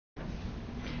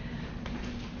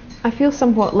I feel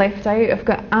somewhat left out. I've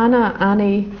got Anna,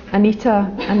 Annie,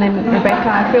 Anita, and then Rebecca.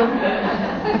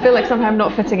 I feel like somehow I'm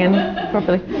not fitting in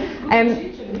properly.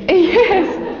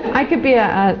 Yes, I could be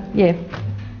yeah,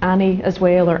 Annie as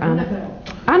well, or Anna.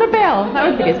 Annabelle, that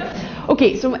would be good.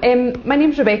 Okay, so my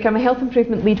name's Rebecca. I'm a health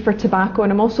improvement lead for tobacco,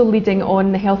 and I'm also leading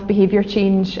on the health behaviour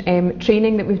change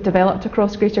training that we've developed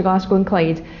across Greater Glasgow and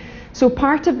Clyde. So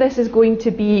part of this is going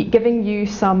to be giving you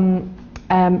some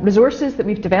resources that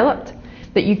we've developed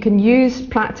that you can use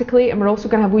practically, and we're also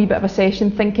going to have a wee bit of a session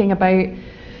thinking about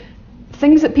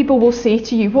things that people will say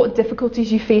to you, what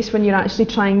difficulties you face when you're actually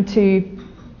trying to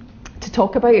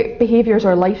talk about behaviours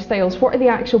or lifestyles. What are the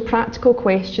actual practical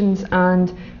questions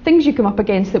and things you come up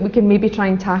against that we can maybe try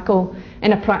and tackle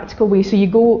in a practical way, so you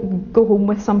go home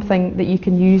with something that you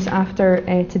can use after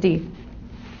today.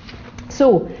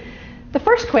 So the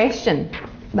first question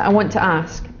that I want to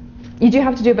ask, you do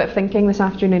have to do a bit of thinking this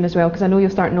afternoon as well, because I know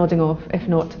you'll start nodding off if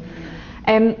not.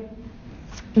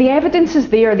 The evidence is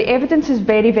there, the evidence is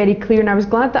very, very clear, and I was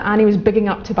glad that Annie was bigging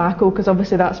up tobacco, because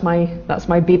obviously that's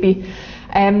my baby.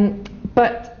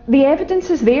 But the evidence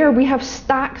is there. We have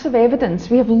stacks of evidence.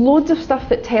 We have loads of stuff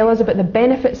that tell us about the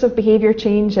benefits of behaviour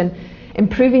change and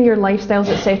improving your lifestyles,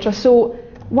 etc. So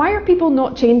why are people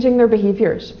not changing their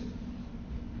behaviours?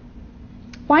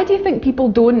 Why do you think people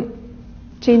don't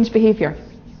change behaviour?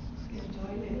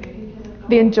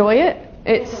 They enjoy it.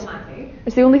 It's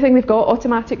the only thing they've got,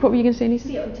 automatic. What were you going to say, Nisa?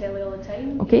 See it on telly all the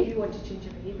time. Okay. If you want to change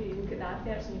your behaviour, you look at the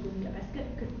adverts and you go and eat a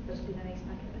biscuit because there's been a nice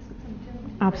packet of biscuits on the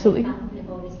telly. Absolutely. They've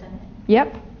always done it.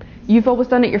 Yep. You've always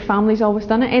done it, your family's always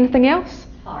done it. Anything else?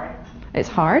 Hard. It's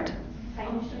hard.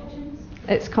 Time restrictions.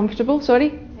 It's comfortable, sorry?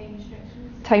 Time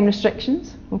restrictions. Time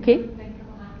restrictions, okay.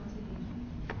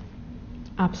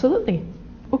 Absolutely.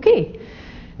 Okay.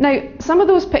 Now, some of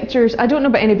those pictures, I don't know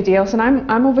about anybody else, and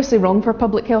I'm obviously wrong for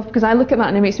public health, because I look at that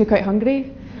and it makes me quite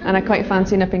hungry, and I quite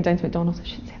fancy nipping down to McDonald's. I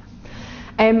shouldn't say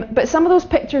that. But some of those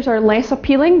pictures are less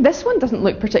appealing. This one doesn't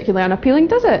look particularly unappealing,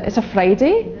 does it? It's a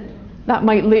Friday. That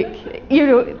might look,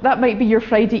 that might be your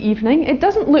Friday evening. It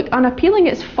doesn't look unappealing,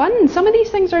 it's fun. Some of these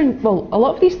things are, well, a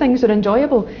lot of these things are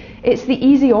enjoyable. It's the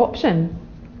easy option.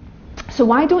 So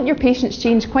why don't your patients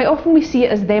change? Quite often we see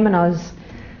it as them and us.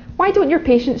 Why don't your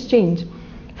patients change?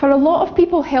 For a lot of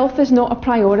people, health is not a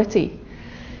priority.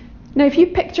 Now, if you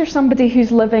picture somebody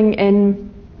who's living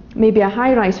in maybe a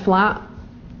high-rise flat,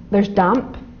 there's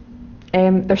damp,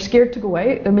 they're scared to go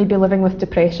out, they're maybe living with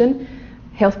depression,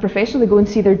 health professional, they go and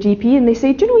see their GP and they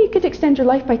say, do you know you could extend your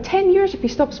life by 10 years if you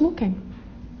stop smoking?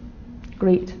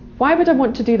 Great. Why would I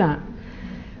want to do that?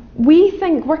 We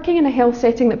think, working in a health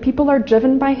setting, that people are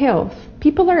driven by health.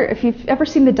 People are, if you've ever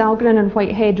seen the Dahlgren and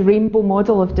Whitehead rainbow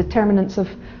model of determinants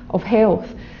of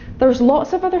health, there's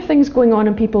lots of other things going on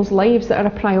in people's lives that are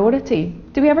a priority.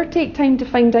 Do we ever take time to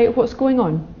find out what's going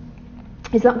on?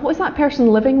 What is that person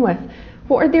living with?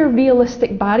 What are their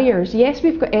realistic barriers? Yes,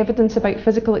 we've got evidence about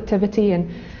physical activity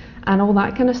and all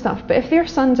that kind of stuff, but if their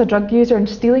son's a drug user and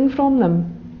stealing from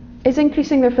them, is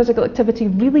increasing their physical activity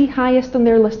really highest on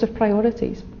their list of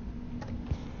priorities?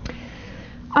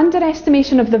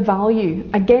 Underestimation of the value.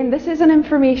 Again, this is an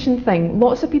information thing.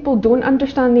 Lots of people don't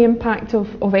understand the impact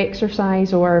of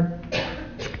exercise or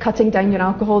cutting down your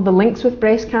alcohol, the links with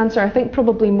breast cancer. I think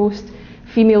probably most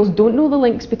females don't know the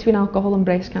links between alcohol and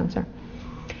breast cancer.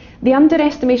 The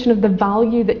underestimation of the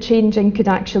value that changing could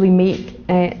actually make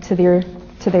to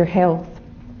their health.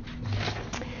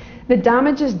 The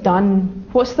damage is done.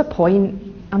 What's the point?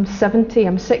 I'm 70,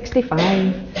 I'm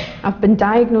 65, I've been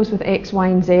diagnosed with X, Y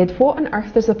and Z. What on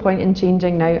earth is the point in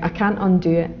changing now? I can't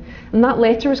undo it. And that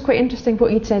letter was quite interesting,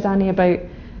 what you'd said, Annie, about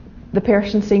the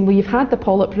person saying, well, you've had the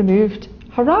polyp removed.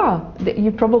 Hurrah, you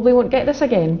probably won't get this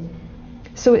again.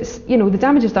 So it's, the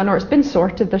damage is done, or it's been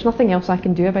sorted, there's nothing else I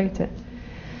can do about it.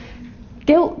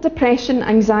 Guilt, depression,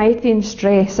 anxiety and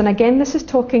stress. And again, this is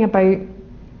talking about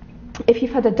if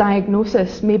you've had a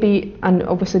diagnosis, maybe, and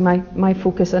obviously my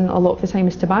focus in a lot of the time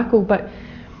is tobacco, but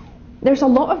there's a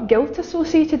lot of guilt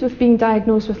associated with being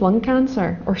diagnosed with lung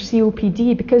cancer or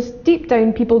COPD, because deep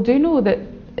down people do know that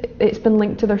it's been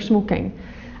linked to their smoking.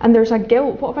 And there's a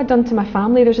guilt, what have I done to my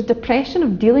family? There's a depression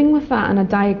of dealing with that and a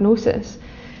diagnosis.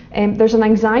 There's an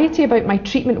anxiety about my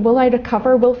treatment. Will I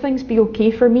recover? Will things be okay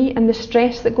for me? And the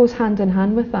stress that goes hand in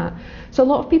hand with that. So a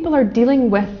lot of people are dealing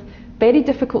with very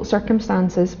difficult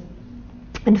circumstances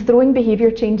and throwing behaviour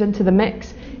change into the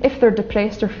mix. If they're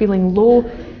depressed or feeling low,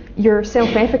 your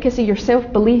self-efficacy, your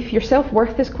self-belief, your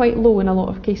self-worth is quite low in a lot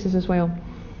of cases as well.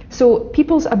 So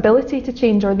people's ability to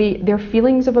change, or their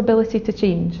feelings of ability to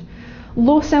change.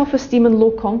 Low self-esteem and low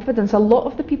confidence. A lot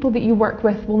of the people that you work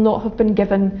with will not have been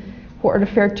given what are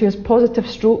referred to as positive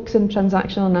strokes in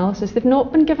transactional analysis. They've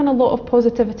not been given a lot of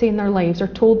positivity in their lives or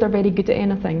told they're very good at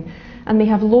anything, and they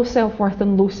have low self-worth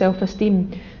and low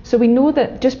self-esteem. So we know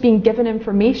that just being given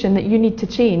information that you need to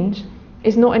change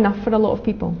is not enough for a lot of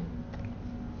people.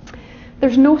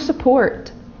 There's no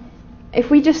support. If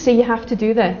we just say you have to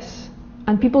do this,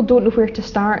 and people don't know where to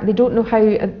start, they don't know how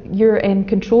your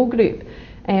control group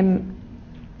in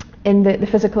the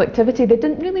physical activity, they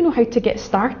didn't really know how to get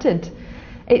started.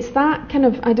 It's that kind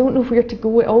of, I don't know where to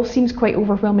go, it all seems quite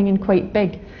overwhelming and quite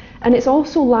big. And it's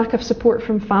also lack of support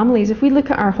from families. If we look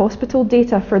at our hospital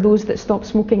data for those that stop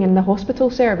smoking in the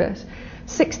hospital service,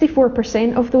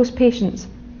 64% of those patients,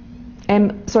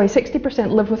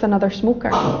 60% live with another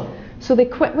smoker. So they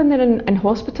quit when they're in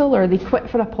hospital, or they quit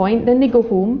for a point, then they go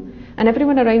home and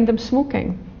everyone around them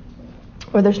smoking.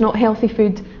 Or there's not healthy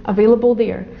food available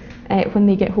there when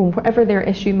they get home, whatever their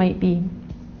issue might be.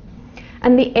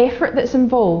 And the effort that's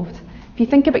involved, if you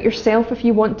think about yourself, if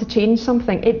you want to change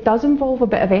something, it does involve a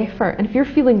bit of effort. And if you're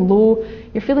feeling low,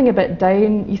 you're feeling a bit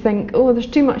down, you think, oh, there's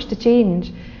too much to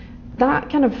change, that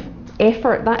kind of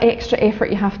effort, that extra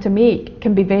effort you have to make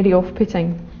can be very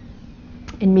off-putting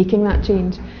in making that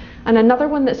change. And another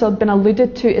one that's been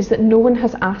alluded to is that no one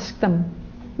has asked them.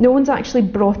 No one's actually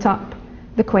brought up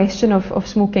the question of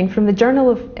smoking. From the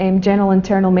Journal of General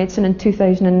Internal Medicine in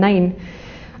 2009,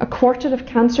 a quarter of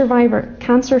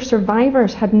cancer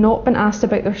survivors had not been asked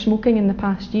about their smoking in the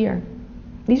past year.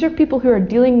 These are people who are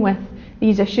dealing with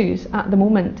these issues at the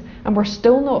moment, and we're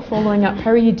still not following up.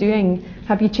 How are you doing?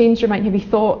 Have you changed your mind? Have you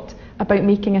thought about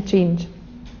making a change?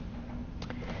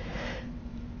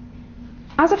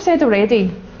 As I've said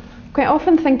already, quite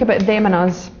often think about them and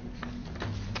us.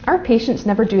 Our patients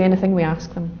never do anything we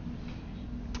ask them.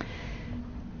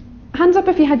 Hands up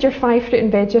if you had your 5 fruit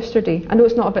and veg yesterday. I know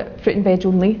it's not about fruit and veg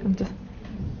only.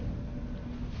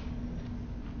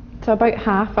 So about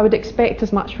half. I would expect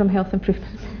as much from health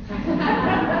improvements.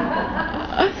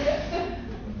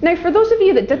 Now, for those of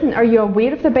you that didn't, are you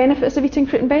aware of the benefits of eating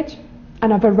fruit and veg?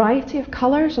 And a variety of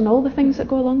colours and all the things that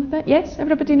go along with it? Yes,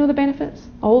 everybody know the benefits?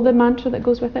 All the mantra that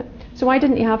goes with it? So why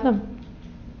didn't you have them?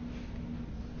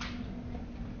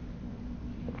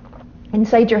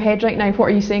 Inside your head right now, what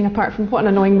are you saying apart from what an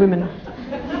annoying woman?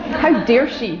 How dare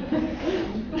she?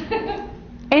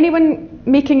 Anyone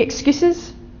making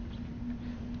excuses?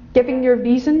 Giving your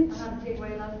reasons? I had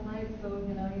takeaway last night, so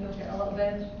you don't get a lot of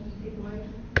veg, just takeaway.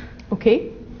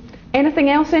 Okay. Anything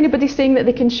else anybody saying that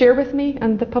they can share with me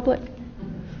and the public?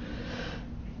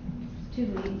 Too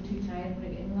late, too tired when I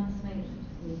get in last night.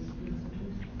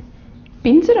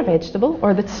 Beans are a vegetable,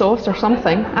 or the sauce or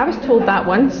something. I was told that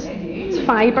once. It's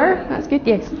fibre. That's good,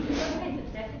 yes. Sometimes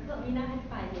it's difficult. I mean, I had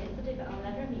 5 yesterday, but I'll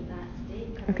never meet that today.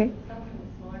 Okay. Something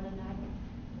this morning, I had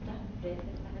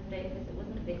breakfast. It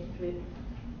wasn't a big fruit.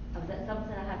 I was at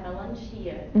something. I had my lunch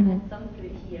here. I had some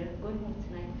fruit here. Going home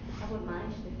tonight, I would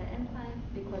manage to fit in 5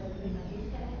 because of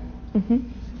the food.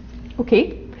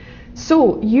 Okay.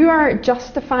 So you are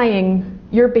justifying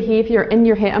your behaviour in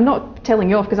your head. I'm not telling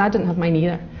you off because I didn't have mine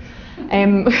either.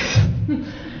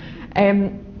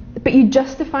 But you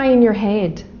justify in your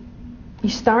head. You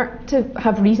start to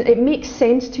have reason. It makes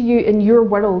sense to you in your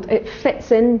world. It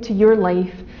fits into your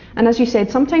life. And as you said,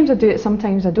 sometimes I do it,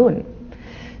 sometimes I don't.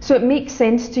 So it makes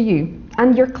sense to you.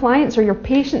 And your clients or your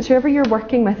patients, whoever you're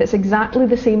working with, it's exactly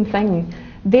the same thing.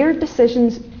 Their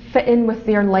decisions fit in with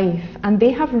their life, and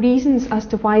they have reasons as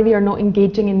to why they are not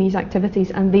engaging in these activities,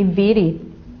 and they vary.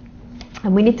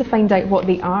 And we need to find out what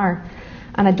they are.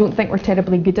 And I don't think we're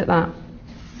terribly good at that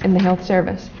in the health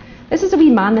service. This is a wee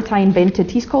man that I invented.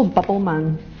 He's called Bubble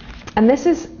Man. And this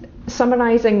is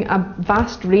summarising a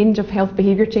vast range of health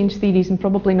behaviour change theories and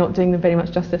probably not doing them very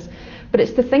much justice. But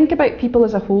it's to think about people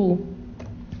as a whole.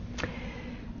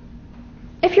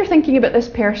 If you're thinking about this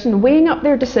person, weighing up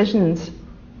their decisions,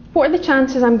 what are the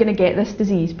chances I'm going to get this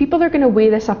disease? People are going to weigh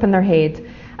this up in their head.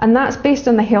 And that's based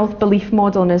on the health belief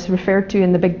model and is referred to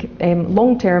in the big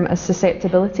long term as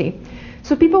susceptibility.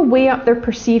 So people weigh up their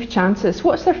perceived chances.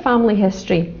 What's their family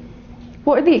history?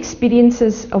 What are the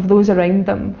experiences of those around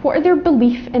them? What are their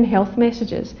belief in health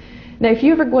messages? Now, if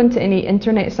you ever go into any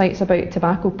internet sites about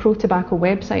tobacco, pro-tobacco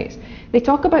websites, they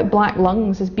talk about black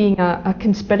lungs as being a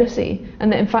conspiracy,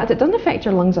 and that in fact it doesn't affect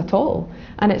your lungs at all.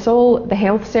 And it's all the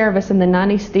health service and the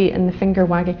nanny state and the finger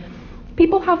wagging.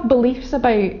 People have beliefs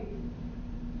about,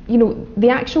 the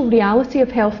actual reality of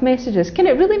health messages. Can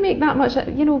it really make that much,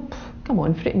 come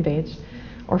on, fruit and veg,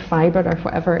 or fibre, or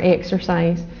whatever,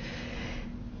 exercise.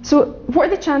 So what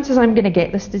are the chances I'm going to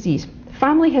get this disease?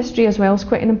 Family history as well is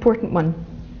quite an important one.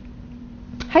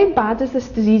 How bad is this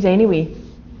disease anyway?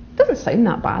 It doesn't sound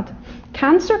that bad.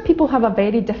 Cancer, people have a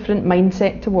very different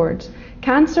mindset towards.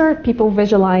 Cancer, people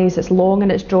visualise it's long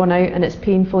and it's drawn out and it's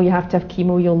painful, you have to have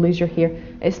chemo, you'll lose your hair.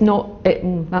 That's not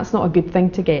a good thing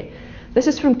to get. This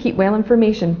is from Keep Well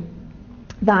information,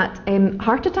 that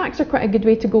heart attacks are quite a good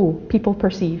way to go, people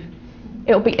perceive.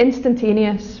 It'll be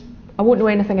instantaneous, I won't know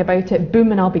anything about it,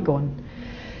 boom, and I'll be gone.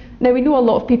 Now we know a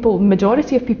lot of people,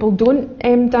 majority of people don't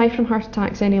die from heart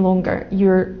attacks any longer.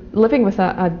 You're living with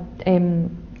a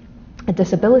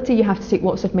disability, you have to take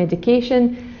lots of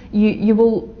medication, you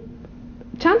will,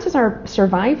 chances are,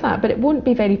 survive that, but it won't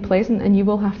be very pleasant and you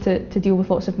will have to deal with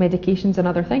lots of medications and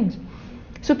other things.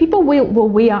 So people will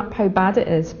weigh up how bad it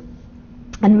is,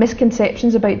 and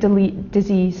misconceptions about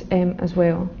disease as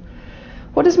well.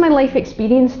 What does my life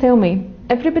experience tell me?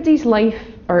 Everybody's life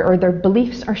or their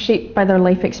beliefs are shaped by their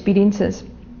life experiences,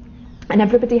 and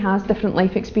everybody has different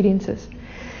life experiences.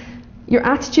 Your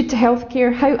attitude to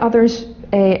healthcare,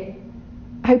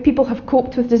 how people have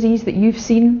coped with disease that you've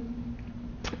seen,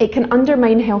 it can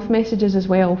undermine health messages as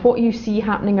well. What you see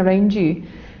happening around you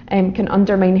can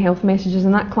undermine health messages,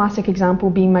 and that classic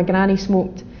example being my granny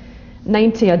smoked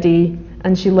 90 a day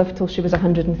and she lived till she was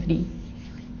 103.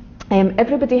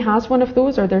 Everybody has one of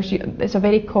those, or it's a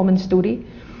very common story,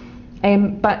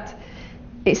 but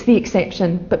it's the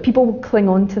exception, but people will cling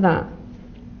on to that.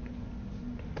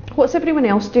 What's everyone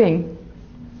else doing?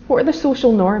 What are the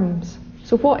social norms?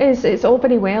 So it's all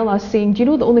very well us saying, do you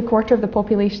know that only 1/4 of the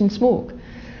population smoke?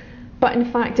 But in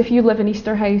fact, if you live in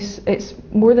Easterhouse, it's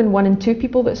more than 1 in 2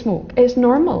 people that smoke. It's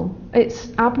normal.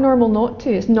 It's abnormal not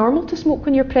to. It's normal to smoke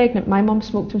when you're pregnant. My mum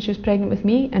smoked when she was pregnant with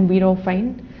me, and we're all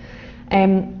fine.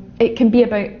 It can be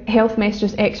about health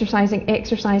messages, exercising.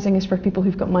 Exercising is for people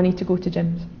who've got money to go to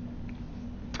gyms.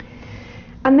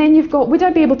 And then you've got, would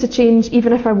I be able to change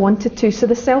even if I wanted to? So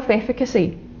the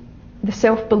self-efficacy, the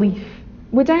self-belief.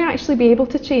 Would I actually be able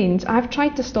to change? I've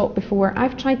tried to stop before,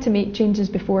 I've tried to make changes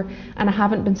before, and I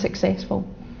haven't been successful.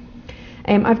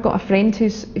 I've got a friend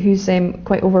who's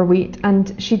quite overweight,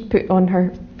 and she'd put on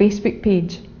her Facebook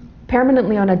page,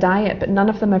 permanently on a diet, but none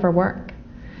of them ever work.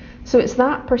 So it's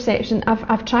that perception,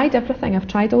 I've tried everything, I've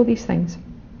tried all these things,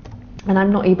 and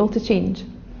I'm not able to change.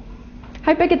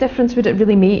 How big a difference would it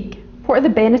really make? What are the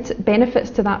benefits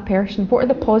to that person? What are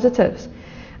the positives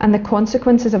and the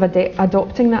consequences of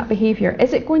adopting that behaviour?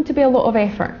 Is it going to be a lot of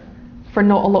effort for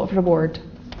not a lot of reward?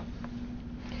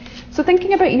 So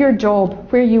thinking about your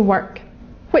job, where you work,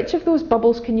 which of those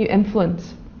bubbles can you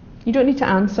influence? You don't need to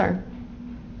answer.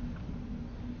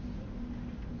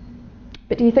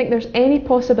 But do you think there's any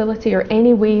possibility or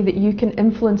any way that you can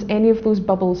influence any of those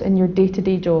bubbles in your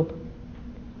day-to-day job?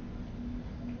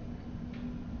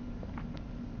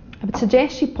 I would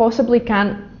suggest you possibly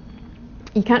can't.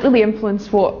 You can't really influence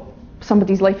what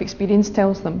somebody's life experience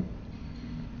tells them.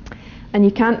 And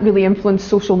you can't really influence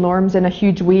social norms in a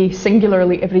huge way,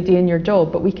 singularly every day in your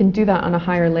job, but we can do that on a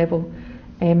higher level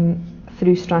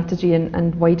through strategy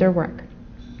and wider work.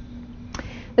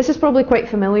 This is probably quite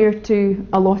familiar to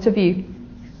a lot of you.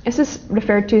 This is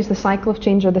referred to as the cycle of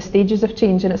change or the stages of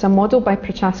change, and it's a model by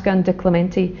Prochaska and De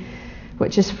Clementi,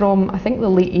 which is from, I think, the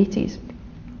late 80s.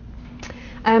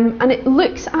 And it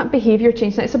looks at behaviour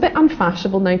change. Now, it's a bit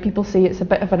unfashionable now, people say it's a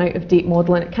bit of an out-of-date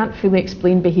model and it can't fully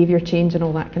explain behaviour change and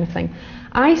all that kind of thing.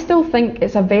 I still think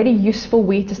it's a very useful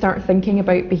way to start thinking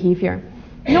about behaviour.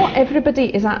 Not everybody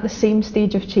is at the same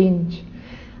stage of change,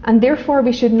 and therefore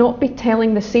we should not be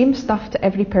telling the same stuff to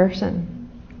every person.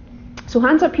 So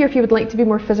hands up here if you would like to be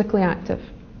more physically active.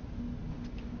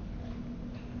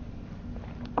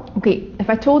 Okay, if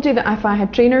I told you that if I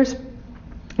had trainers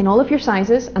in all of your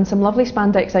sizes and some lovely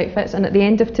spandex outfits, and at the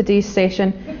end of today's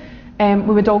session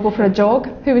we would all go for a jog,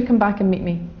 who would come back and meet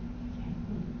me?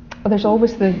 Oh, there's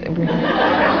always the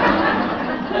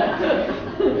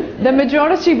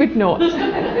majority would not.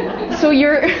 So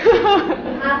you're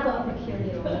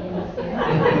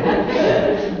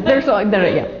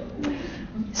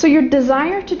So your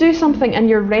desire to do something and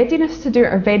your readiness to do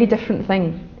it are very different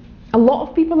things. A lot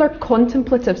of people are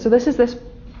contemplative, so this is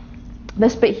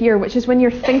this bit here, which is when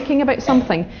you're thinking about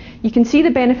something. You can see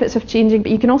the benefits of changing,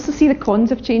 but you can also see the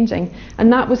cons of changing,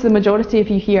 and that was the majority of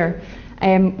you here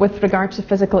with regards to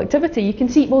physical activity. You can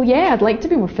see, well, yeah, I'd like to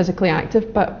be more physically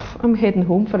active, but I'm heading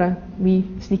home for a wee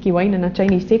sneaky wine and a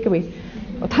Chinese takeaway.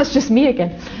 Well, that's just me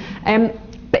again.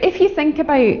 But if you think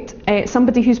about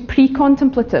somebody who's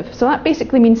pre-contemplative, so that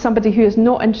basically means somebody who is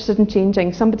not interested in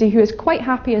changing, somebody who is quite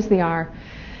happy as they are.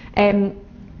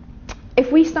 If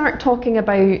we start talking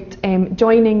about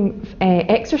joining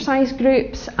exercise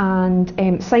groups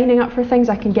and signing up for things,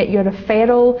 I can get you a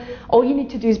referral. All you need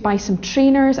to do is buy some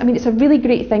trainers. I mean, it's a really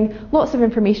great thing. Lots of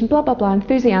information, blah, blah, blah,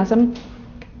 enthusiasm.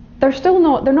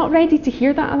 they're not ready to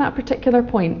hear that at that particular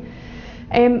point.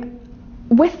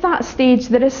 With that stage,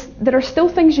 there are still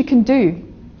things you can do.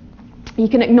 You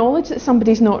can acknowledge that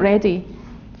somebody's not ready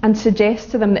and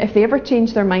suggest to them that if they ever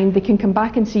change their mind, they can come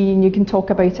back and see you and you can talk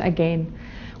about it again.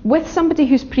 With somebody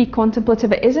who's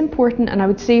pre-contemplative, it is important, and I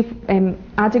would say,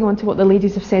 adding on to what the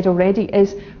ladies have said already,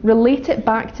 is relate it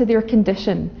back to their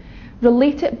condition.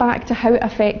 Relate it back to how it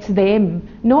affects them,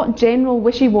 not general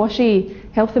wishy-washy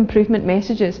health improvement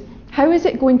messages. How is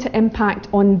it going to impact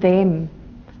on them?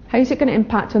 How is it going to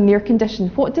impact on their condition?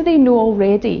 What do they know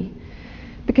already?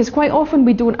 Because quite often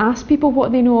we don't ask people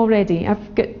what they know already.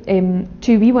 I've got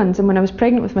 2 wee ones, and when I was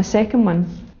pregnant with my second one,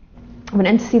 I went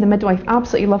in to see the midwife,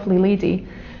 absolutely lovely lady,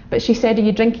 but she said, "Are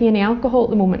you drinking any alcohol at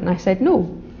the moment?" And I said,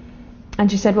 "No." And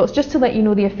she said, "Well, it's just to let you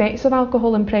know the effects of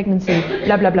alcohol in pregnancy,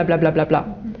 blah, blah, blah, blah, blah, blah, blah."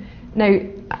 Now,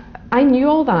 I knew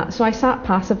all that, so I sat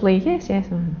passively, yes,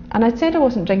 and I said I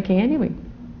wasn't drinking anyway.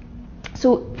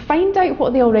 So find out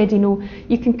what they already know.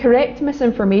 You can correct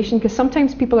misinformation, because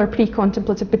sometimes people are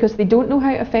pre-contemplative because they don't know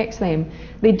how it affects them.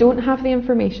 They don't have the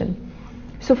information.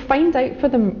 So find out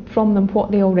from them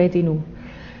what they already know.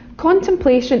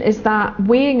 Contemplation is that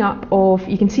weighing up of,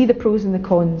 you can see the pros and the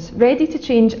cons. Ready to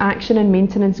change, action and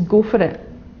maintenance, go for it.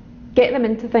 Get them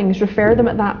into things, refer them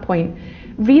at that point.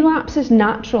 Relapse is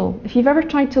natural. If you've ever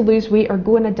tried to lose weight or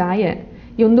go on a diet,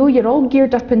 you'll know you're all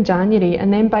geared up in January,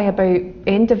 and then by about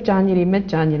end of January,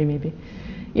 mid-January maybe,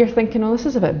 you're thinking, oh, this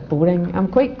is a bit boring, I'm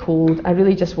quite cold, I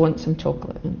really just want some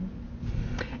chocolate.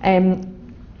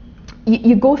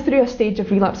 You go through a stage of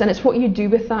relapse, and it's what you do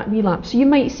with that relapse. So you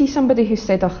might see somebody who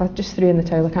said, oh, I just threw in the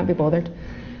towel, I can't be bothered.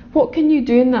 What can you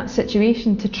do in that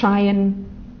situation to try and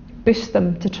boost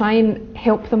them, to try and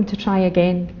help them to try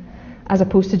again, as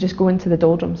opposed to just go into the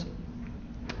doldrums?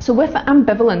 So with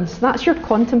ambivalence, that's your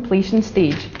contemplation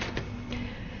stage.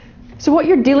 So what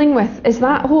you're dealing with is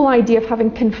that whole idea of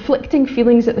having conflicting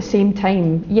feelings at the same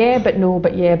time. Yeah, but no,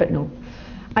 but yeah, but no.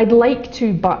 I'd like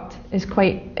to, but is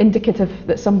quite indicative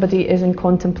that somebody is in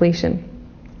contemplation.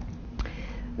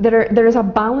 There is a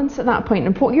balance at that point,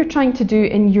 and what you're trying to do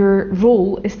in your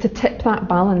role is to tip that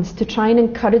balance, to try and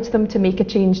encourage them to make a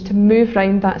change, to move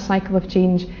around that cycle of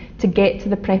change, to get to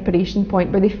the preparation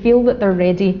point where they feel that they're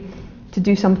ready to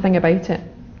do something about it.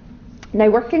 Now,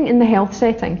 working in the health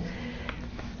setting,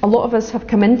 a lot of us have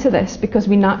come into this because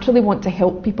we naturally want to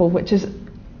help people, which is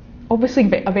obviously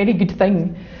a very good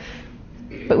thing.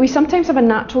 But we sometimes have a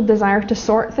natural desire to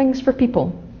sort things for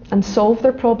people and solve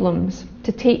their problems,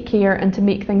 to take care and to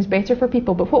make things better for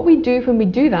people. But what we do when we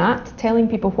do that, telling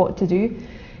people what to do,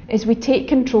 is we take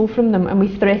control from them and we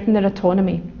threaten their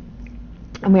autonomy.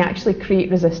 And we actually create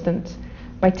resistance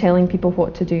by telling people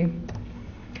what to do.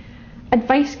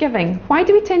 Advice giving. Why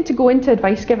do we tend to go into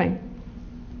advice giving?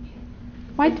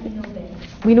 Why do We know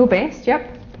best. we know best,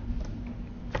 yep.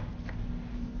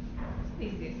 It's the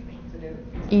easiest thing to do.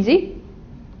 Easy.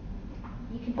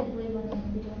 You can put the blame on them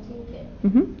if they don't take it.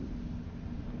 Mm-hmm.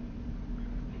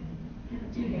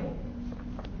 Do you help?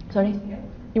 Sorry? Yeah.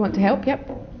 You want to help? Yep.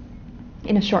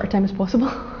 In as short a time as possible.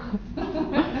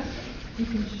 You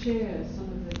can share some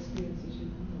of the experiences you've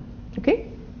had. Okay.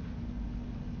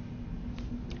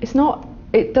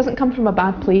 It doesn't come from a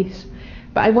bad place,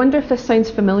 but I wonder if this sounds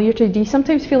familiar to you. Do you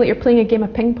sometimes feel like you're playing a game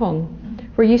of ping pong,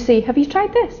 where you say, have you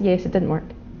tried this? Yes, it didn't work.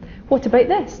 What about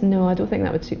this? No, I don't think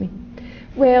that would suit me.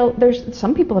 Well, there's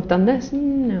some people have done this.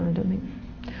 No, I don't think.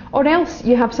 Or else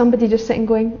you have somebody just sitting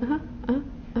going,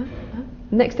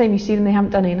 Next time you see them, they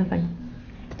haven't done anything.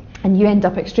 And you end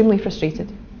up extremely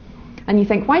frustrated. And you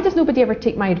think, why does nobody ever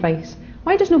take my advice?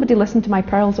 Why does nobody listen to my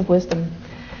pearls of wisdom?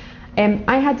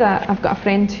 I've got a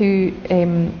friend who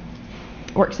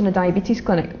works in a diabetes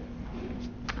clinic,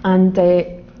 and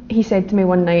he said to me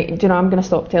one night, do you know, I'm going to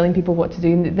stop telling people what to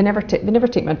do. And they never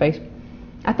take my advice.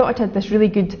 I thought I'd had this really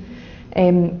good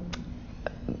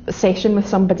session with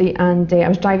somebody, and I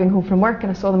was driving home from work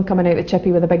and I saw them coming out the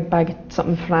chippy with a big bag of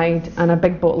something fried and a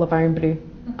big bottle of Iron Brew,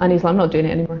 and he's like, I'm not doing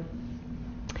it anymore.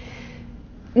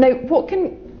 Now, what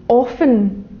can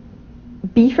often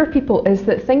be for people is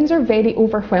that things are very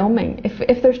overwhelming.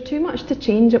 If there's too much to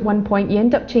change at one point, you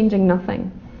end up changing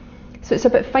nothing. So it's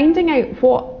about finding out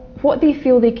what they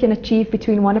feel they can achieve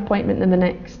between one appointment and the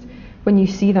next when you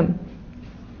see them.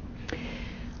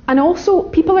 And also,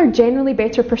 people are generally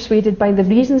better persuaded by the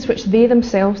reasons which they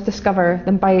themselves discover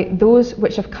than by those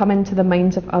which have come into the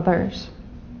minds of others.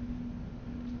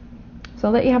 So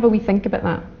I'll let you have a wee think about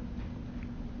that.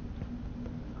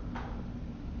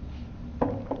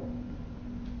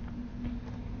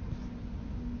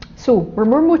 So, we're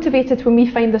more motivated when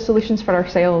we find the solutions for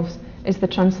ourselves, is the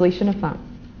translation of that.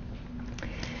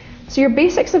 So your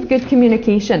basics of good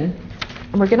communication.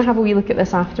 And we're going to have a wee look at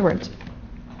this afterwards.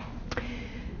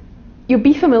 You'll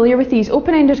be familiar with these: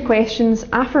 open-ended questions,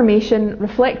 affirmation,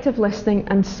 reflective listening,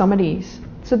 and summaries.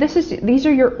 So these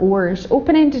are your ORs.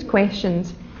 Open-ended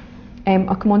questions,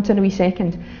 I'll come on to in a wee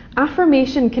second.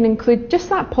 Affirmation can include just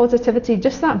that positivity,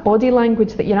 just that body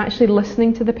language that you're actually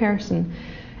listening to the person,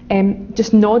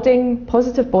 just nodding,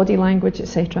 positive body language,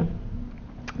 etc.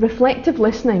 Reflective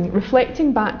listening,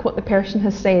 reflecting back what the person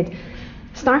has said.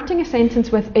 Starting a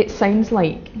sentence with "it sounds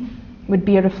like" would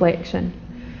be a reflection.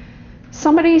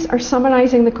 Summaries are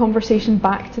summarising the conversation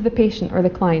back to the patient or the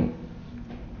client.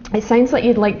 It sounds like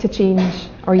you'd like to change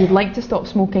or you'd like to stop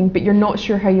smoking, but you're not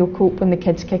sure how you'll cope when the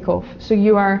kids kick off. So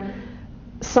you are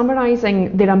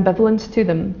summarising their ambivalence to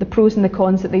them, the pros and the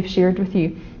cons that they've shared with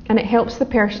you. And it helps the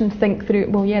person think through,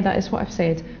 well, yeah, that is what I've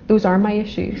said. Those are my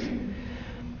issues.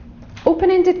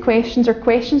 Open-ended questions are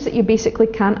questions that you basically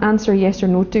can't answer yes or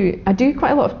no to. I do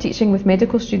quite a lot of teaching with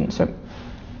medical students and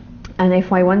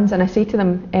FY1s, and I say to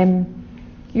them,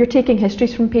 you're taking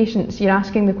histories from patients, you're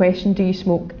asking the question, do you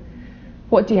smoke?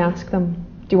 What do you ask them?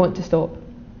 Do you want to stop?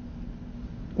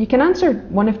 You can answer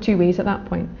one of two ways at that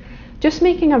point. Just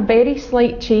making a very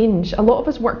slight change. A lot of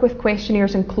us work with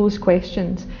questionnaires and closed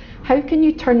questions. How can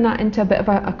you turn that into a bit of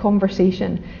a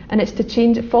conversation? And it's to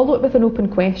change it, follow it with an open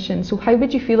question. So how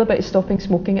would you feel about stopping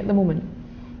smoking at the moment?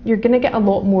 You're going to get a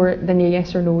lot more than a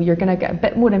yes or no. You're going to get a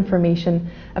bit more information,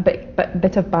 a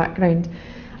bit of background.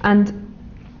 And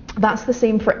that's the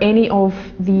same for any of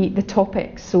the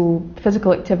topics, so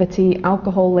physical activity,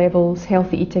 alcohol levels,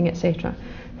 healthy eating, etc.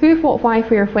 Who, what, why,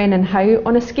 where, when and how.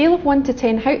 On a scale of 1 to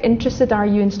 10, how interested are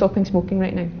you in stopping smoking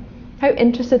right now? How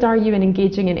interested are you in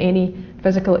engaging in any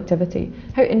physical activity?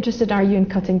 How interested are you in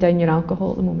cutting down your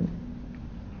alcohol at the moment?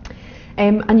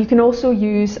 And you can also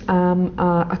use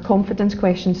a confidence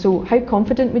question. So how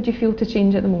confident would you feel to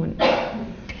change at the moment?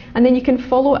 And then you can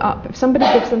follow it up. If somebody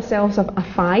gives themselves a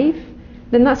 5,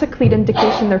 then that's a clear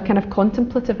indication they're kind of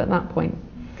contemplative at that point.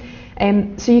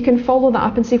 So you can follow that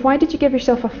up and say, why did you give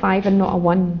yourself a 5 and not a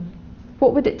 1?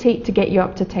 What would it take to get you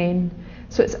up to 10?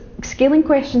 So scaling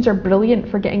questions are brilliant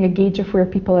for getting a gauge of where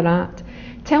people are at.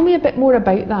 Tell me a bit more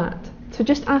about that. So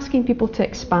just asking people to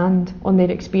expand on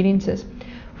their experiences.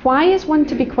 Why is one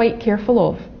to be quite careful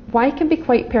of? Why can be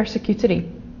quite persecutory?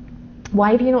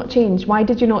 Why have you not changed? Why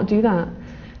did you not do that?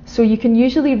 So you can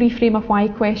usually reframe a why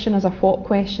question as a what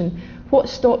question. What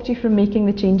stopped you from making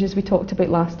the changes we talked about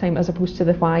last time, as opposed to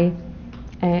the why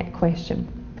question?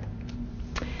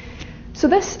 So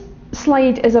this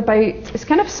slide is it's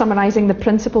kind of summarising the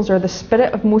principles or the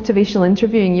spirit of motivational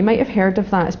interviewing. You might have heard of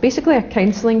that. It's basically a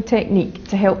counselling technique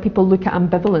to help people look at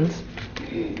ambivalence.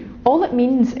 All it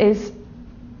means is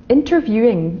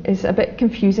interviewing is a bit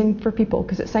confusing for people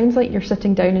because it sounds like you're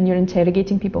sitting down and you're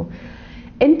interrogating people.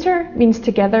 Inter means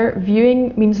together,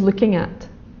 viewing means looking at.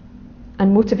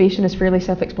 And motivation is fairly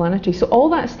self-explanatory. So all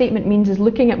that statement means is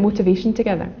looking at motivation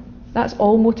together. That's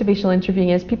all motivational interviewing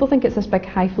is. People think it's this big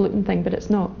highfalutin thing, but it's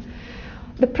not.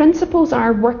 The principles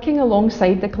are working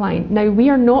alongside the client. Now, we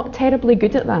are not terribly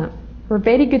good at that. We're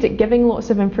very good at giving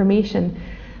lots of information,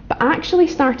 but actually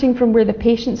starting from where the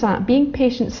patient's at, being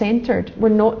patient-centred, we're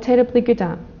not terribly good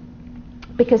at.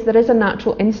 Because there is a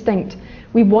natural instinct.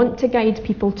 We want to guide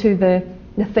people to the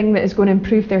thing that is going to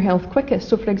improve their health quickest.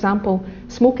 So for example,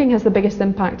 smoking has the biggest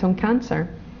impact on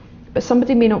cancer, but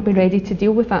somebody may not be ready to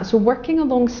deal with that. So working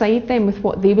alongside them with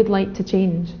what they would like to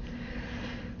change.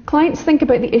 Clients think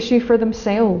about the issue for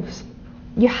themselves.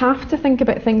 You have to think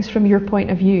about things from your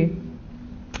point of view.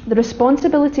 The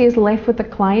responsibility is left with the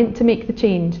client to make the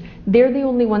change. They're the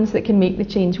only ones that can make the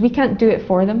change. We can't do it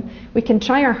for them. We can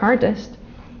try our hardest,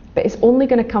 but it's only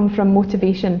going to come from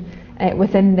motivation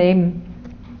within them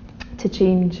to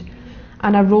change,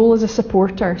 and a role as a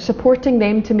supporter, supporting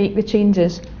them to make the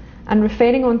changes and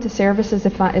referring on to services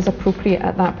if that is appropriate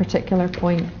at that particular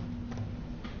point.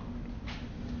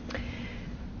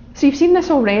 So you've seen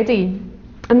this already,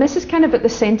 and this is kind of at the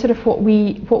centre of what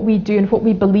we do and what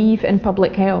we believe in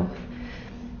public health.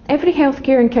 Every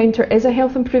healthcare encounter is a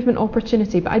health improvement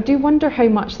opportunity, but I do wonder how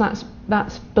much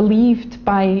that's believed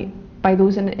by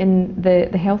those in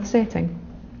the health setting.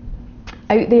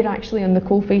 Out there actually on the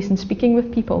coalface and speaking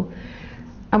with people.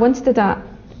 I once did a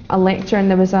lecture and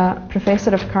there was a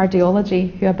professor of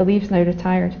cardiology, who I believe is now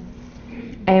retired,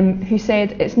 who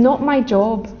said, it's not my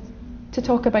job to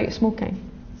talk about smoking.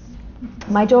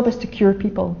 My job is to cure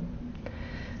people.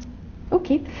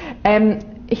 Okay.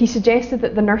 He suggested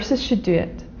that the nurses should do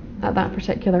it at that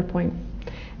particular point.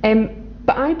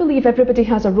 But I believe everybody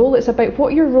has a role. It's about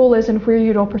what your role is and where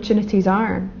your opportunities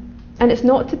are. And it's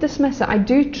not to dismiss it. I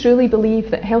do truly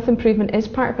believe that health improvement is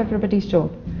part of everybody's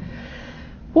job.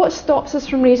 What stops us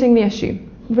from raising the issue?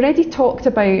 We've already talked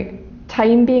about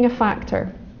time being a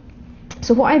factor.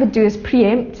 So what I would do is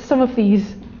preempt some of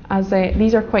these, as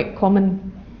these are quite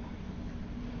common.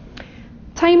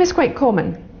 Time is quite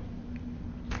common.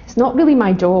 It's not really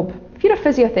my job. If you're a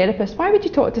physiotherapist, why would you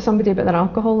talk to somebody about their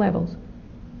alcohol levels?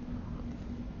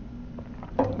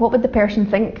 What would the person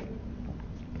think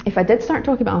if I did start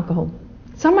talking about alcohol?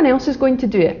 Someone else is going to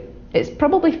do it. It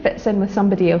probably fits in with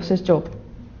somebody else's job.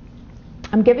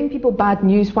 I'm giving people bad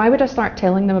news. Why would I start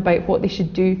telling them about what they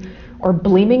should do or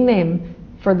blaming them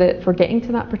for getting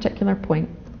to that particular point?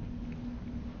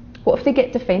 What if they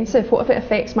get defensive? What if it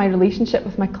affects my relationship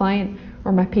with my client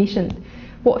or my patient?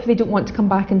 What if they don't want to come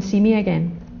back and see me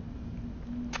again?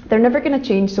 They're never going to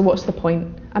change, so what's the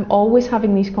point? I'm always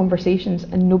having these conversations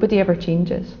and nobody ever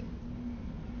changes.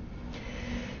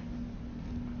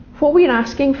 What we're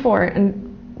asking for, and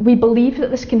we believe that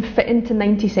this can fit into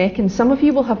 90 seconds. Some of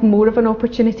you will have more of an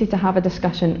opportunity to have a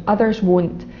discussion, others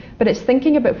won't. But it's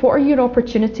thinking about what are your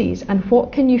opportunities and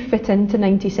what can you fit into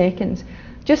 90 seconds.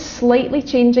 Just slightly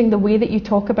changing the way that you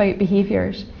talk about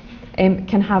behaviours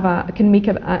can make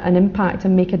an impact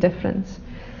and make a difference.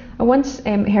 I once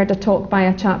heard a talk by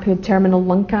a chap who had terminal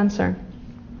lung cancer,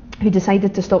 who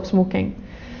decided to stop smoking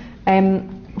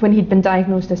when he'd been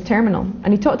diagnosed as terminal.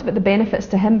 And he talked about the benefits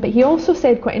to him, but he also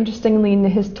said, quite interestingly in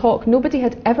his talk, nobody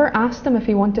had ever asked him if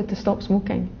he wanted to stop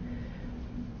smoking,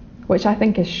 which I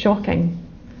think is shocking.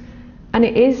 And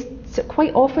it is,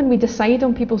 quite often we decide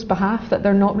on people's behalf that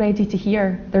they're not ready to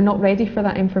hear, they're not ready for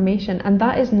that information, and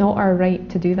that is not our right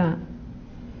to do that.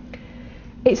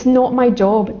 It's not my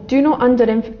job. Do not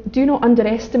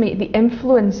underestimate the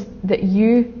influence that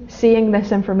you saying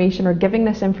this information or giving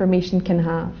this information can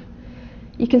have.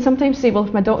 You can sometimes say, well,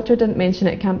 if my doctor didn't mention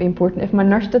it, it can't be important. If my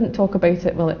nurse didn't talk about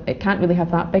it, well, it can't really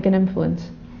have that big an influence.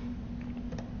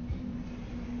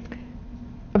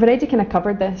 I've already kind of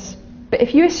covered this. But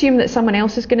if you assume that someone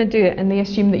else is going to do it and they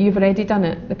assume that you've already done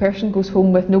it, the person goes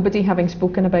home with nobody having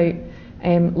spoken about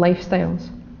lifestyles.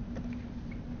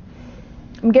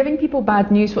 I'm giving people bad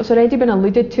news. What's already been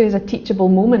alluded to is a teachable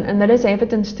moment, and there is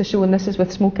evidence to show, and this is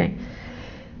with smoking,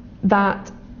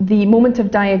 that the moment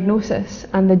of diagnosis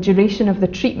and the duration of the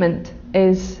treatment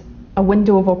is a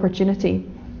window of opportunity.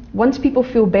 Once people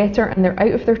feel better and they're out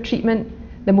of their treatment,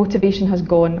 the motivation has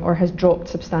gone or has dropped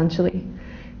substantially.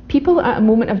 People at a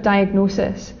moment of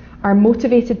diagnosis are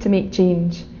motivated to make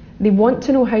change. They want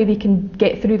to know how they can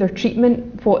get through their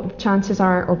treatment, what the chances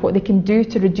are, or what they can do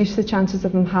to reduce the chances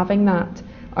of them having that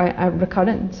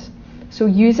recurrence. So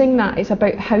using that, it's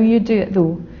about how you do it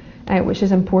though, which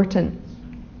is important.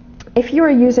 If you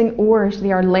are using ORs,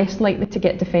 they are less likely to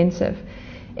get defensive.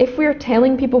 If we are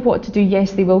telling people what to do,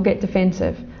 yes, they will get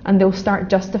defensive and they'll start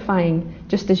justifying,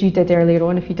 just as you did earlier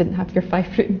on if you didn't have your 5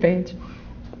 fruit and veg.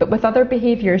 But with other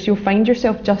behaviours, you'll find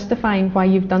yourself justifying why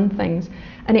you've done things,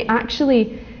 and it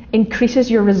actually increases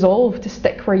your resolve to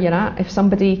stick where you're at if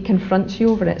somebody confronts you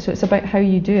over it. So it's about how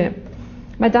you do it.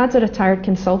 My dad's a retired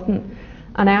consultant,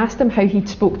 and I asked him how he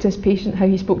spoke to his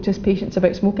patients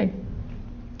about smoking.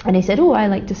 And he said, oh, I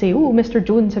like to say, oh, Mr.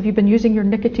 Jones, have you been using your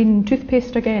nicotine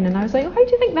toothpaste again? And I was like, oh, how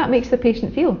do you think that makes the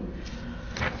patient feel?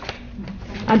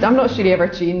 And I'm not sure he ever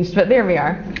changed, but there we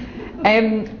are.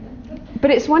 But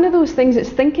it's one of those things, it's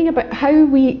thinking about how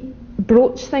we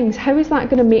broach things. How is that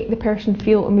going to make the person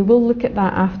feel? And we will look at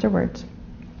that afterwards.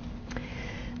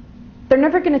 They're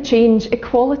never going to change.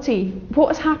 Equality,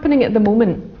 what is happening at the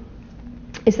moment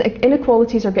is that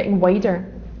inequalities are getting wider,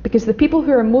 because the people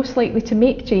who are most likely to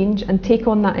make change and take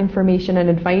on that information and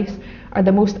advice are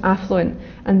the most affluent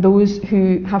and those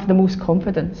who have the most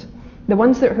confidence. The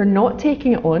ones that are not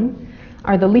taking it on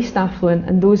are the least affluent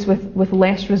and those with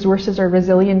less resources or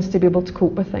resilience to be able to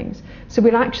cope with things. So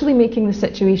we're actually making the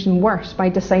situation worse by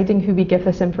deciding who we give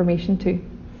this information to.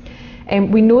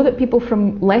 We know that people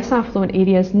from less affluent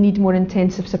areas need more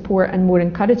intensive support and more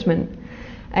encouragement.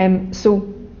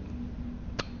 So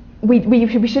we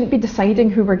shouldn't be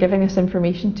deciding who we're giving this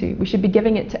information to. We should be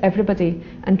giving it to everybody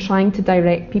and trying to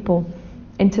direct people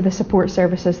into the support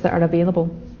services that are available.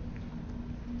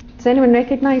 Does anyone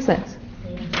recognise this?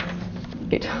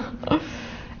 Good.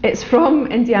 It's from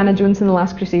Indiana Jones and the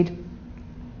Last Crusade.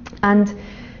 And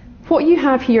what you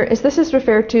have here is, this is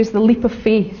referred to as the leap of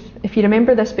faith. If you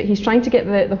remember this, but he's trying to get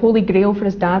the Holy Grail for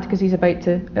his dad because he's about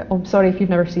to, I'm sorry if you've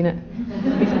never seen it.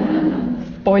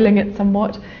 He's spoiling it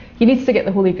somewhat. He needs to get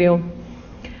the Holy Grail.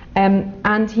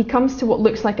 And he comes to what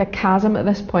looks like a chasm at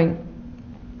this point.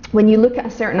 When you look at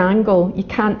a certain angle, you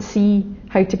can't see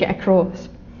how to get across.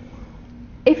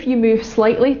 If you move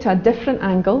slightly to a different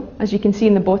angle, as you can see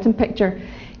in the bottom picture,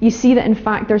 you see that in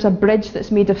fact there's a bridge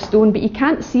that's made of stone, but you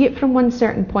can't see it from one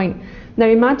certain point. Now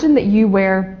imagine that you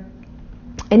were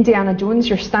Indiana Jones,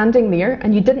 you're standing there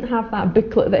and you didn't have that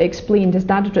booklet that explained, his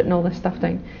dad had written all this stuff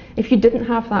down. If you didn't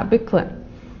have that booklet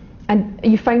and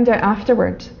you found out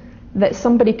afterwards that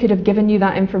somebody could have given you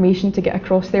that information to get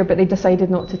across there, but they decided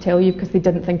not to tell you because they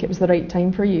didn't think it was the right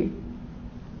time for you,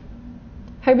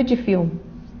 how would you feel?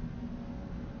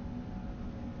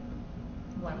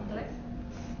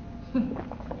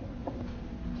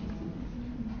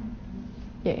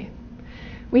 Yeah.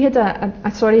 We had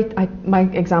my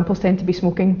examples tend to be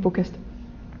smoking focused,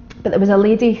 but there was a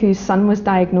lady whose son was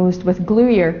diagnosed with glue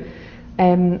ear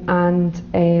and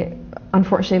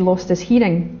unfortunately lost his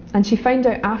hearing, and she found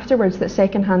out afterwards that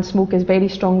secondhand smoke is very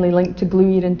strongly linked to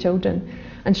glue ear in children,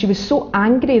 and she was so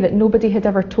angry that nobody had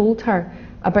ever told her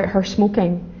about her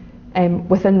smoking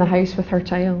within the house with her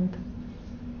child.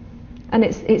 And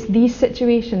it's these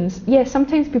situations, yes,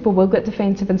 sometimes people will get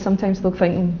defensive and sometimes they'll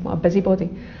think, what a busybody,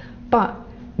 but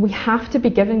we have to be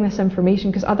giving this information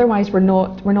because otherwise we're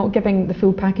not giving the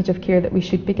full package of care that we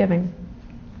should be giving.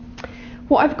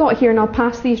 What I've got here, and I'll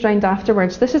pass these round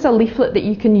afterwards, this is a leaflet that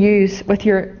you can use with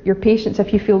your patients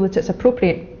if you feel that it's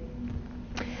appropriate.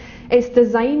 It's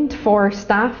designed for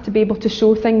staff to be able to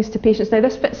show things to patients. Now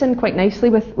this fits in quite nicely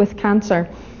with cancer.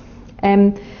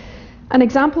 An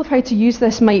example of how to use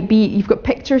this might be, you've got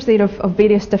pictures there of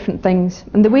various different things,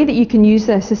 and the way that you can use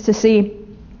this is to say,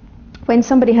 when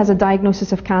somebody has a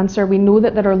diagnosis of cancer, we know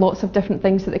that there are lots of different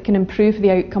things that can improve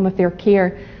the outcome of their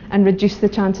care and reduce the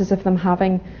chances of them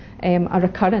having a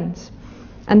recurrence.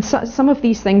 And some of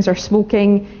these things are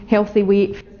smoking, healthy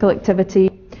weight, physical activity,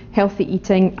 healthy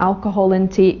eating, alcohol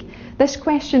intake. This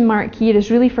question mark here is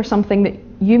really for something that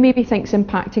you maybe think is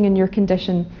impacting in your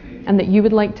condition and that you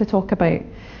would like to talk about.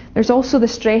 There's also the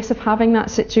stress of having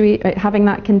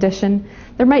that condition.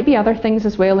 There might be other things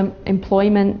as well,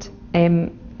 employment,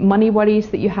 money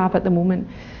worries that you have at the moment.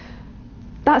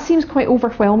 That seems quite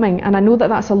overwhelming, and I know that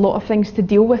that's a lot of things to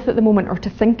deal with at the moment or to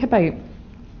think about.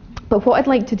 But what I'd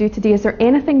like to do today, is there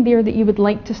anything there that you would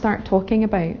like to start talking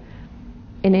about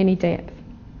in any depth?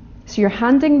 So you're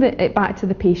handing it back to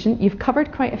the patient. You've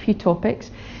covered quite a few topics.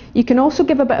 You can also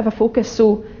give a bit of a focus,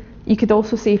 so you could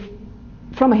also say,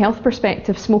 from a health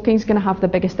perspective, smoking is going to have the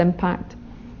biggest impact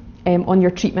on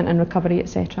your treatment and recovery,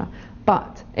 etc.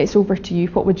 But it's over to you.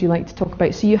 What would you like to talk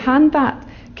about? So you hand that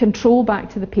control back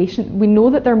to the patient. We know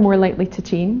that they're more likely to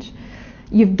change.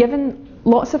 You've given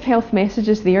lots of health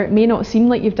messages there. It may not seem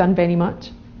like you've done very much,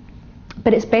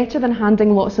 but it's better than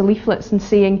handing lots of leaflets and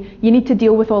saying you need to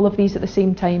deal with all of these at the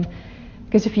same time,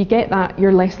 because if you get that,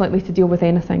 you're less likely to deal with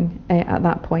anything at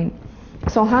that point.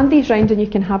 So I'll hand these round and you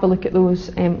can have a look at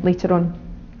those later on.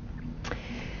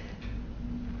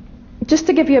 Just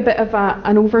to give you a bit of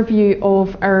an overview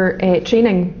of our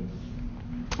training,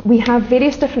 we have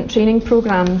various different training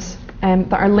programmes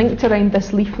that are linked around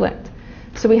this leaflet.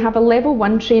 So we have a level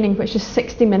 1 training, which is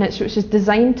 60 minutes, which is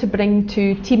designed to bring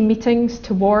to team meetings,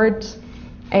 to wards,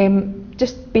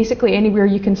 just basically anywhere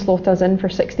you can slot us in for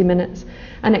 60 minutes.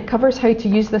 And it covers how to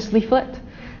use this leaflet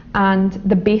and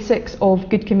the basics of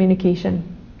good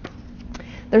communication.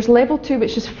 There's level 2,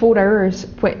 which is 4 hours,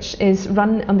 which is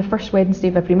run on the first Wednesday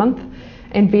of every month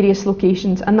in various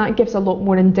locations, and that gives a lot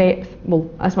more in depth, well,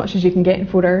 as much as you can get in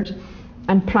 4 hours,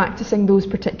 and practicing those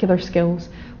particular skills.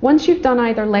 Once you've done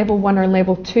either level 1 or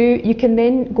level 2, you can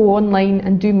then go online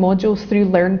and do modules through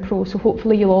LearnPro, so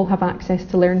hopefully you'll all have access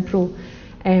to LearnPro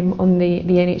on the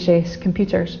NHS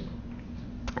computers.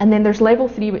 And then there's level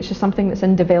 3, which is something that's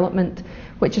in development,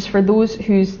 which is for those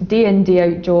whose day in,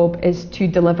 day out job is to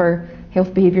deliver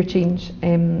health behaviour change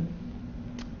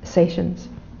sessions.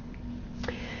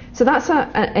 So that's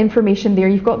information there.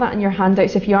 You've got that in your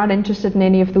handouts. If you are interested in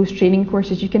any of those training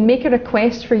courses, you can make a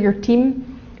request for your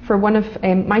team, for one of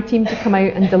my team to come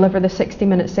out and deliver the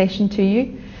 60-minute session to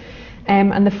you.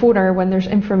 And the 4-hour one, there's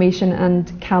information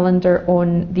and calendar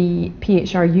on the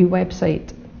PHRU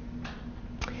website.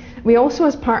 We also,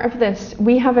 as part of this,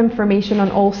 we have information on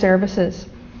all services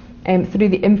through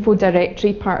the info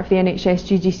directory part of the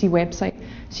NHSGGC website.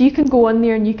 So you can go on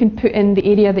there and you can put in the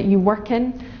area that you work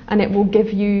in, and it will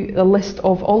give you a list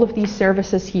of all of these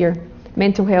services here: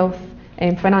 mental health,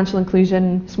 financial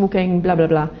inclusion, smoking, blah blah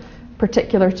blah,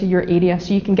 particular to your area.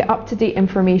 So you can get up-to-date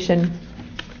information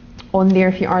on there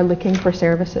if you are looking for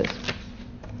services.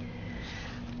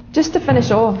 Just to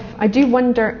finish off, I do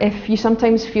wonder if you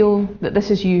sometimes feel that this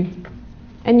is you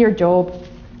in your job.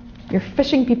 You're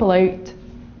fishing people out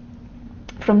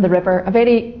from the river, a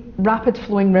very rapid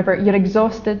flowing river. You're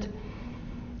exhausted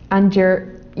and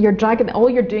you're dragging, all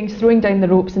you're doing is throwing down the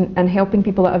ropes and helping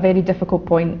people at a very difficult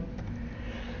point.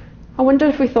 I wonder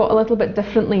if we thought a little bit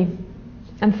differently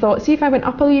and thought, see if I went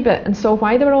up a wee bit and saw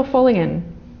why they were all falling in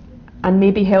and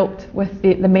maybe helped with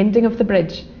the mending of the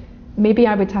bridge, maybe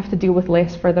I would have to deal with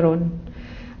less further on.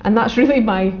 And that's really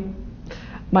my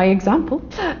example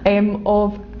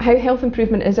of how health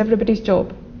improvement is everybody's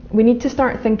job. We need to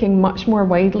start thinking much more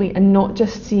widely and not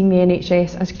just seeing the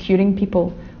NHS as curing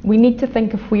people. We need to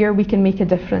think of where we can make a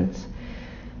difference.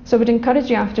 So I would encourage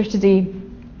you after today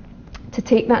to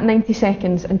take that 90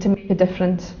 seconds and to make a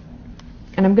difference.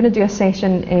 And I'm going to do a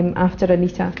session after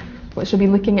Anita, which will be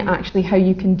looking at actually how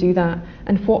you can do that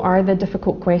and what are the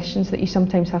difficult questions that you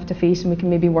sometimes have to face, and we can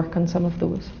maybe work on some of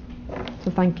those.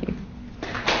 So thank you.